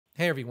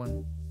Hey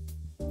everyone,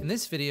 in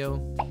this video,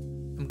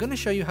 I'm going to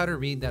show you how to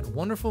read that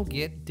wonderful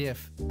Git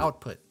Diff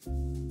output.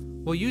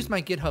 We'll use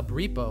my GitHub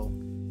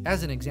repo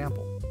as an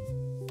example.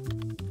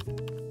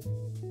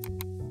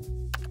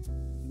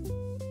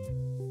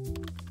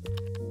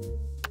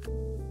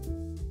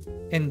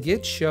 And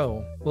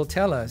git-show will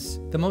tell us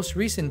the most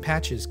recent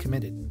patches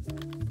committed.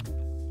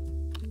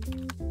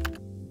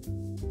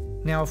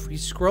 Now if we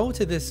scroll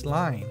to this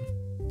line,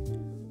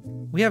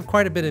 we have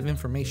quite a bit of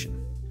information.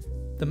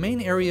 The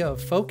main area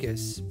of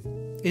focus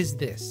is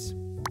this.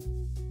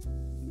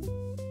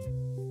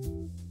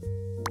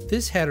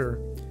 This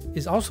header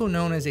is also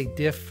known as a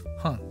diff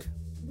hunk.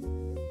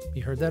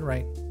 You heard that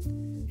right,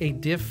 a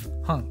diff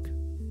hunk.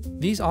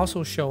 These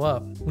also show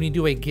up when you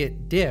do a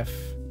git diff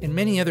and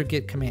many other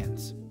git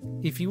commands.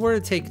 If you were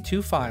to take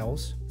two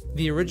files,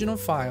 the original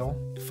file,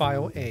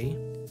 file A,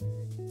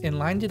 and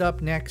lined it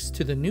up next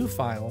to the new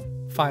file,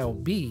 file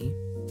B,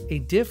 a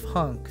diff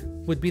hunk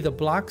would be the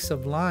blocks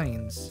of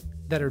lines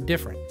that are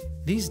different.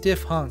 These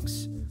diff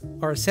hunks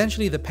are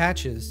essentially the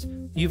patches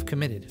you've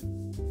committed.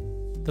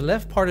 The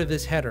left part of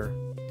this header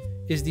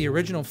is the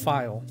original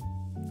file,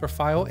 or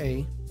file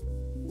A,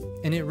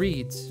 and it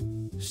reads,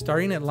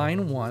 starting at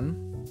line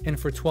 1, and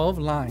for 12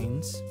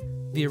 lines,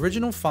 the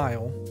original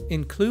file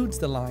includes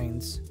the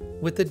lines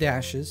with the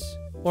dashes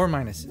or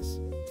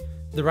minuses.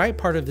 The right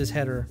part of this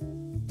header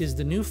is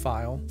the new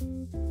file,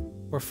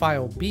 or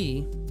file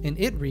B, and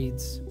it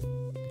reads,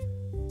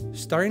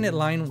 starting at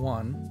line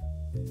 1,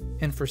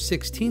 and for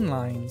 16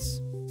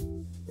 lines,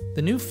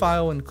 the new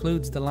file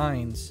includes the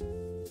lines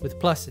with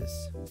pluses.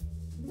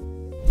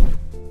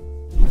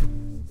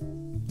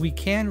 We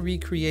can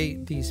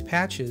recreate these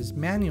patches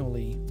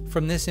manually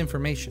from this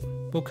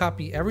information. We'll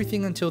copy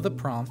everything until the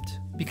prompt,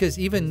 because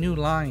even new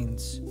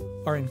lines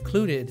are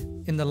included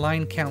in the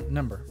line count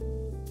number.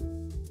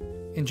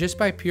 And just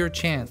by pure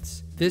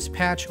chance, this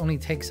patch only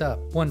takes up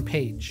one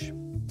page.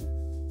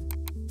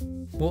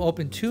 We'll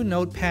open two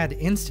Notepad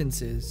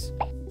instances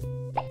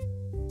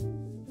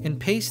and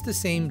paste the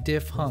same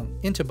diff hunk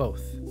into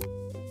both.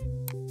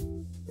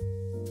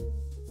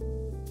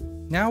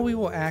 Now we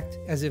will act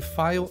as if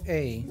file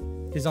A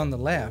is on the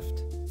left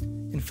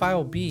and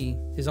file B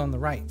is on the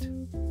right.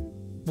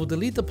 We'll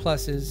delete the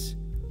pluses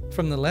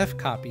from the left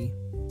copy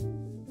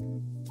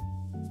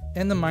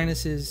and the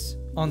minuses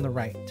on the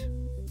right,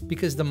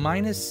 because the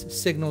minus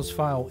signals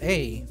file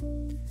A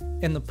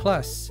and the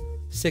plus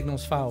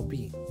signals file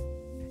B.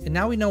 And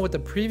now we know what the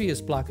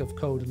previous block of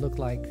code looked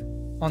like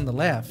on the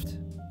left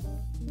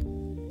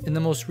and the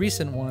most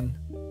recent one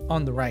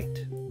on the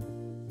right.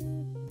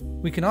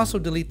 We can also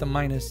delete the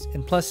minus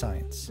and plus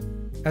signs,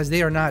 as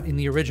they are not in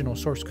the original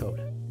source code.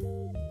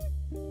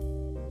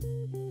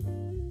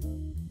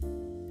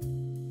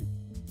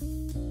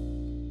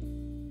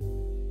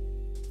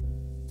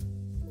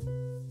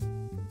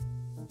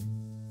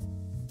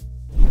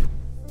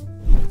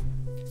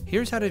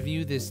 Here's how to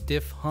view this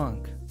diff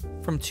hunk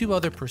from two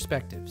other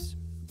perspectives.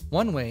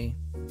 One way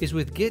is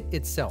with Git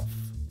itself,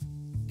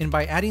 and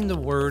by adding the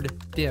word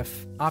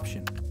diff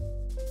option.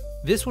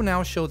 This will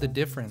now show the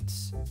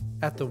difference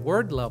at the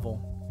word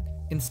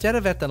level instead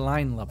of at the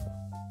line level.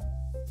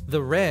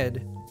 The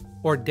red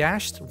or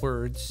dashed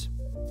words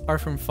are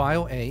from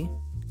file A,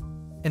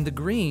 and the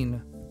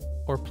green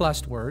or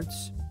plussed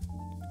words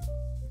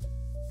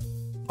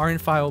are in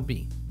file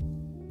B.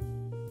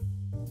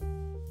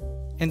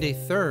 And a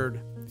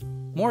third,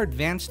 more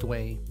advanced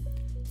way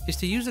is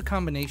to use a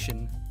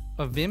combination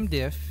of vim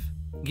diff,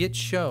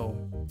 git-show,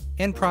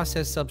 and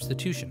process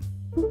substitution.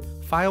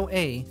 File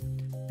A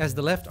as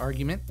the left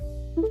argument,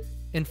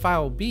 and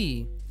file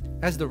B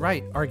as the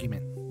right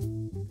argument.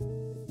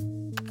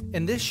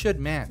 And this should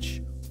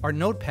match our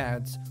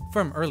notepads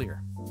from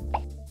earlier.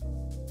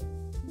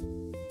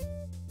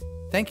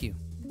 Thank you.